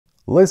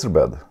Laser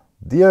bed,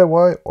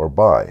 DIY or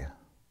buy?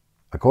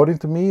 According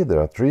to me,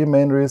 there are three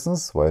main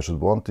reasons why I should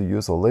want to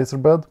use a laser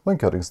bed when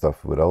cutting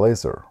stuff with a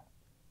laser.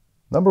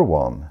 Number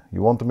 1.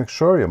 You want to make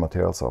sure your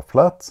materials are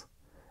flat.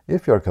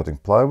 If you are cutting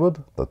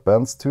plywood that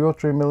bends 2 or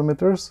 3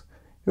 millimeters,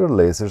 your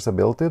laser's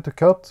ability to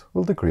cut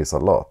will decrease a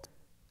lot.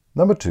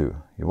 Number 2.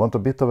 You want a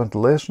bit of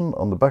ventilation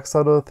on the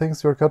backside of the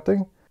things you are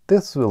cutting.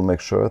 This will make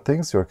sure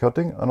things you are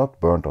cutting are not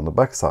burnt on the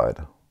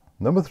backside.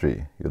 Number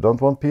 3. You don't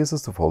want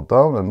pieces to fall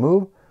down and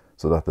move,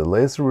 so that the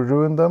laser will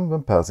ruin them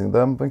when passing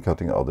them when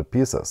cutting other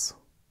pieces.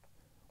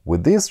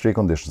 With these three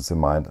conditions in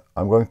mind,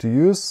 I'm going to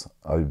use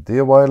a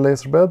DIY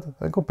laser bed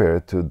and compare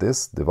it to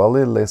this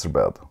DEWALLIE laser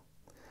bed.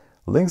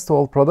 Links to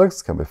all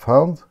products can be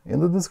found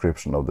in the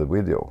description of the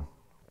video.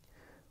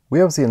 We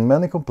have seen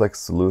many complex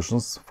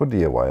solutions for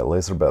DIY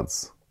laser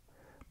beds,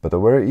 but a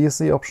very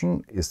easy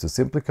option is to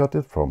simply cut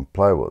it from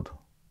plywood.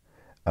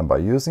 And by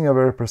using a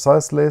very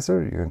precise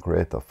laser, you can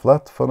create a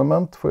flat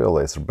fundament for your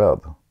laser bed.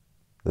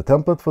 The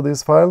template for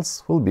these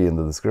files will be in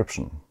the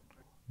description.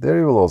 There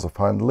you will also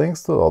find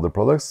links to other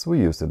products we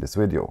used in this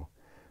video.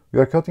 We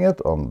are cutting it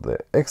on the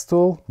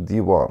xtool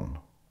D1.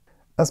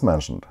 As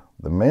mentioned,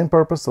 the main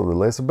purpose of the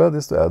laser bed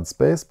is to add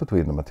space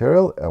between the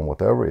material and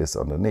whatever is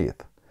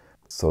underneath,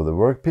 so the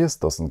workpiece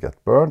doesn't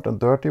get burnt and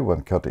dirty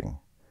when cutting.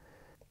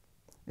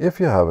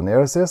 If you have an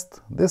air assist,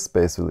 this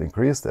space will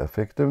increase the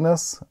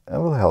effectiveness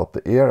and will help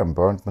the air and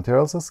burnt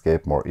materials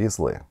escape more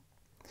easily.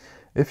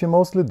 If you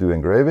mostly do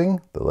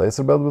engraving, the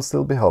laser bed will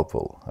still be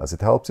helpful, as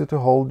it helps you to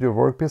hold your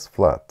workpiece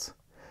flat.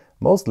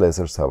 Most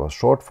lasers have a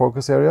short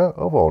focus area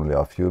of only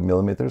a few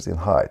millimeters in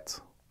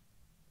height.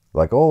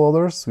 Like all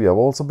others, we have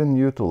also been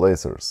new to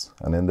lasers,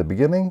 and in the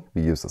beginning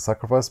we used a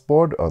sacrifice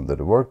board under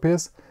the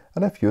workpiece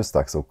and a few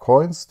stacks of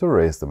coins to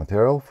raise the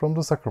material from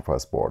the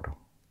sacrifice board.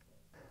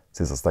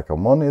 Since a stack of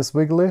money is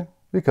wiggly,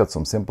 we cut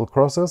some simple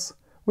crosses,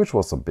 which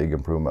was a big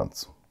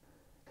improvement.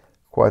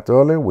 Quite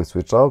early we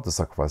switched out the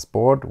sacrifice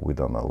board with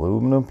an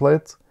aluminum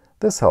plate.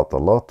 This helped a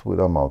lot with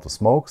the amount of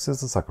smoke,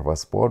 since the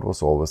sacrifice board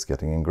was always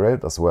getting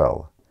engraved as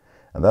well.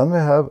 And then we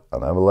have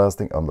an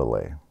everlasting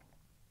underlay.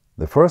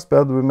 The first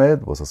bed we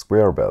made was a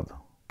square bed,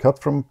 cut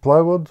from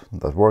plywood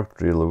that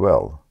worked really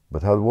well,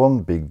 but had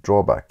one big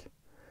drawback.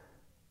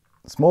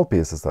 Small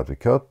pieces that we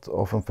cut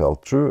often fell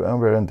through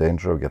and were in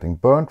danger of getting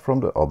burnt from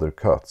the other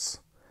cuts.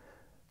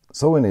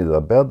 So we needed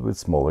a bed with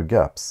smaller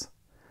gaps.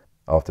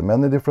 After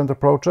many different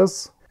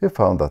approaches, we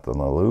found that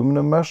an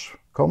aluminum mesh,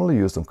 commonly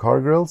used on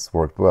car grills,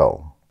 worked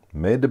well.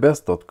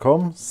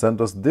 MadeTheBest.com sent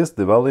us this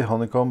DEWALLIE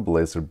Honeycomb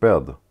laser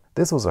bed.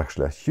 This was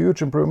actually a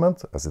huge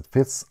improvement, as it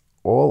fits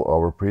all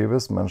our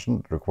previous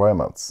mentioned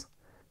requirements.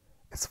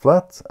 It's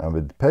flat, and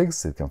with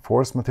pegs it can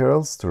force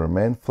materials to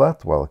remain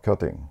flat while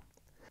cutting.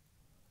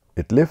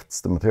 It lifts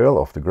the material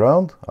off the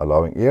ground,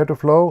 allowing air to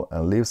flow,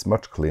 and leaves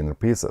much cleaner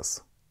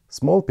pieces.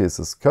 Small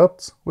pieces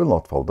cut will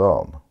not fall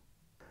down.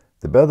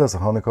 The bed has a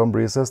honeycomb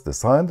recess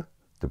designed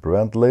to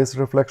prevent laser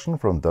reflection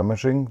from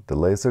damaging the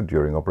laser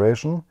during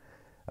operation,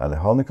 and the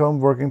honeycomb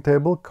working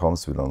table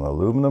comes with an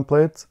aluminum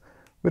plate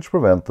which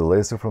prevents the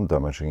laser from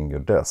damaging your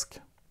desk.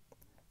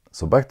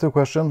 So back to the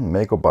question,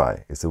 make or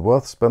buy. Is it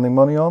worth spending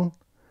money on?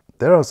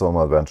 There are some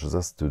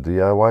advantages to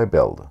DIY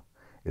build.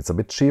 It's a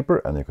bit cheaper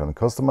and you can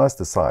customize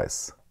the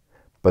size.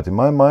 But in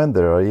my mind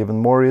there are even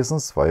more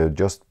reasons why you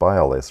just buy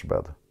a laser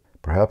bed.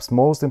 Perhaps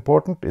most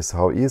important is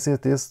how easy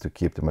it is to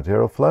keep the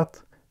material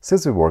flat.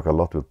 Since we work a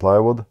lot with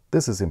plywood,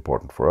 this is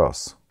important for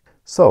us.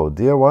 So,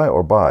 DIY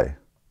or buy?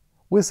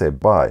 We say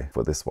buy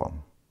for this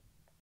one.